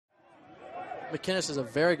McInnes is a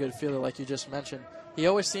very good fielder, like you just mentioned. He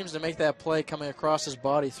always seems to make that play coming across his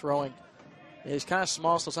body, throwing. He's kind of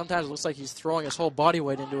small, so sometimes it looks like he's throwing his whole body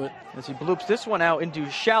weight into it. As he bloops this one out into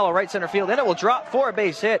shallow right center field, and it will drop for a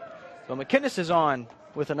base hit. So McInnes is on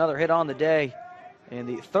with another hit on the day, and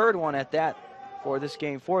the third one at that for this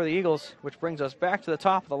game for the Eagles, which brings us back to the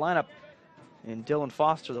top of the lineup. And Dylan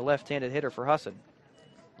Foster, the left-handed hitter for Husson.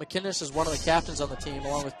 McInnes is one of the captains on the team,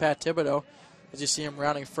 along with Pat Thibodeau, as you see him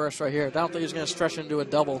rounding first right here. I don't think he's going to stretch into a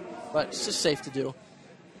double, but it's just safe to do.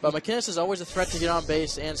 But McInnes is always a threat to get on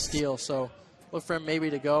base and steal, so look for him maybe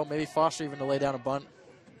to go, maybe Foster even to lay down a bunt.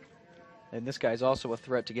 And this guy's also a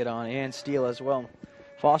threat to get on and steal as well.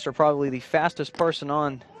 Foster probably the fastest person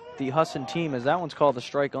on the Husson team, as that one's called a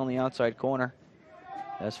strike on the outside corner.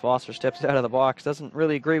 As Foster steps out of the box, doesn't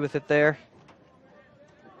really agree with it there.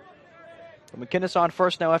 But McInnes on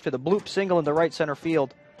first now after the bloop single into right center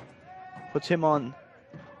field. Puts him on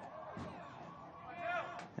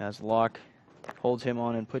as Locke holds him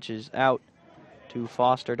on and pitches out to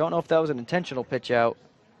Foster. Don't know if that was an intentional pitch out.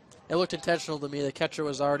 It looked intentional to me. The catcher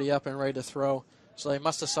was already up and ready to throw, so they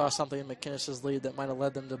must have saw something in McInnes' lead that might have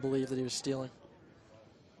led them to believe that he was stealing.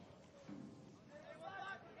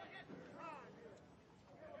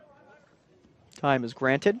 Time is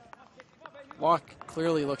granted. Locke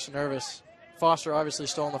clearly looks nervous. Foster obviously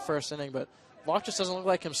stole in the first inning, but Locke just doesn't look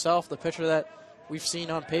like himself, the pitcher that we've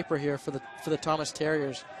seen on paper here for the Thomas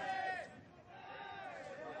Terriers.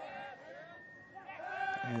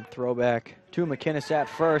 And throwback to McInnes at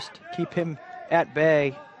first. Keep him at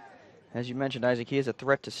bay. As you mentioned, Isaac, he is a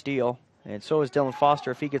threat to steal. And so is Dylan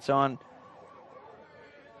Foster if he gets on.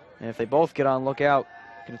 And if they both get on, look out.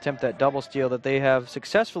 Can attempt that double steal that they have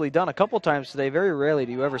successfully done a couple times today. Very rarely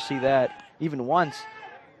do you ever see that, even once.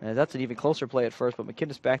 And that's an even closer play at first, but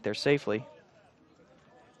McInnes back there safely.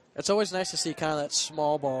 It's always nice to see kind of that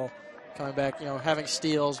small ball coming back, you know, having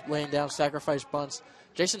steals, laying down sacrifice bunts.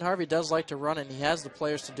 Jason Harvey does like to run, and he has the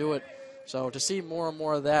players to do it. So to see more and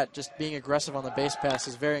more of that, just being aggressive on the base pass,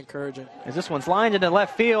 is very encouraging. As this one's lined into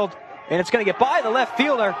left field, and it's going to get by the left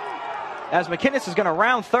fielder, as McInnes is going to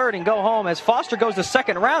round third and go home. As Foster goes to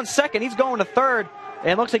second, round second, he's going to third, and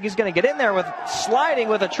it looks like he's going to get in there with sliding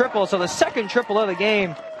with a triple. So the second triple of the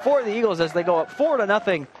game for the Eagles as they go up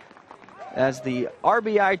 4-0. As the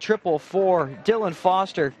RBI triple for Dylan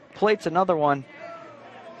Foster plates another one.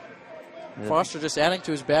 Foster just adding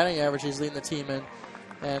to his batting average. He's leading the team in.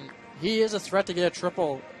 And he is a threat to get a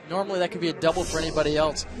triple. Normally that could be a double for anybody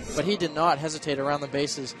else, but he did not hesitate around the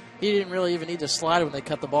bases. He didn't really even need to slide when they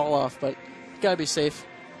cut the ball off, but you got to be safe.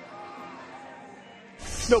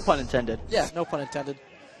 No pun intended. Yeah, no pun intended.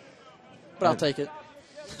 But I'll take it.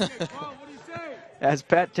 As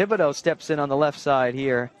Pat Thibodeau steps in on the left side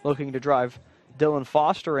here, looking to drive Dylan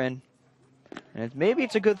Foster in. And maybe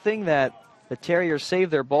it's a good thing that the Terriers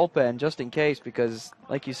save their bullpen just in case, because,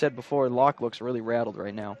 like you said before, Locke looks really rattled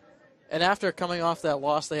right now. And after coming off that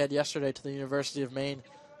loss they had yesterday to the University of Maine,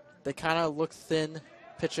 they kind of look thin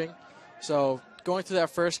pitching. So going through that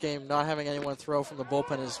first game, not having anyone throw from the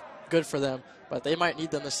bullpen is good for them, but they might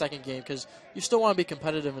need them the second game because you still want to be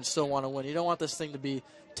competitive and still want to win. You don't want this thing to be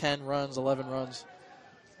 10 runs, 11 runs.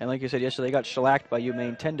 And like you said yesterday, they got shellacked by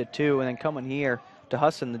UMaine 10-2, and then coming here to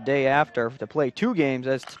Husson the day after to play 2 games.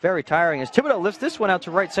 That's very tiring. As Thibodeau lifts this one out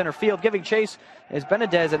to right center field, giving chase is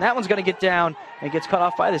Benedez, and that one's going to get down and gets cut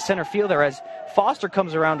off by the center fielder as Foster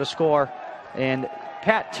comes around to score, and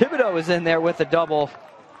Pat Thibodeau is in there with a double.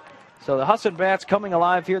 So the Husson bats coming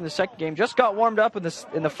alive here in the second game. Just got warmed up in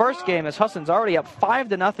the first game as Husson's already up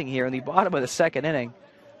 5-0 here in the bottom of the second inning.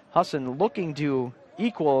 Husson looking to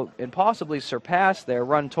equal and possibly surpass their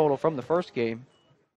run total from the first game.